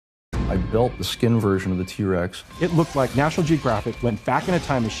I built the skin version of the T-Rex. It looked like National Geographic went back in a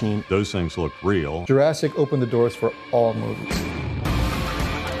time machine. Those things look real. Jurassic opened the doors for all movies.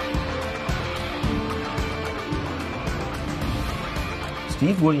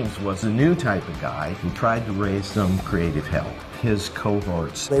 Steve Williams was a new type of guy who tried to raise some creative hell. His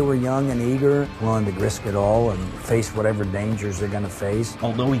cohorts, they were young and eager, willing to risk it all and face whatever dangers they're going to face.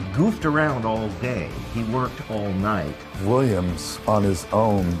 Although he goofed around all day, he worked all night. Williams, on his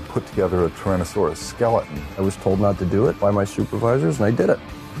own, put together a Tyrannosaurus skeleton. I was told not to do it by my supervisors, and I did it.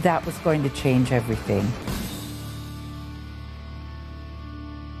 That was going to change everything.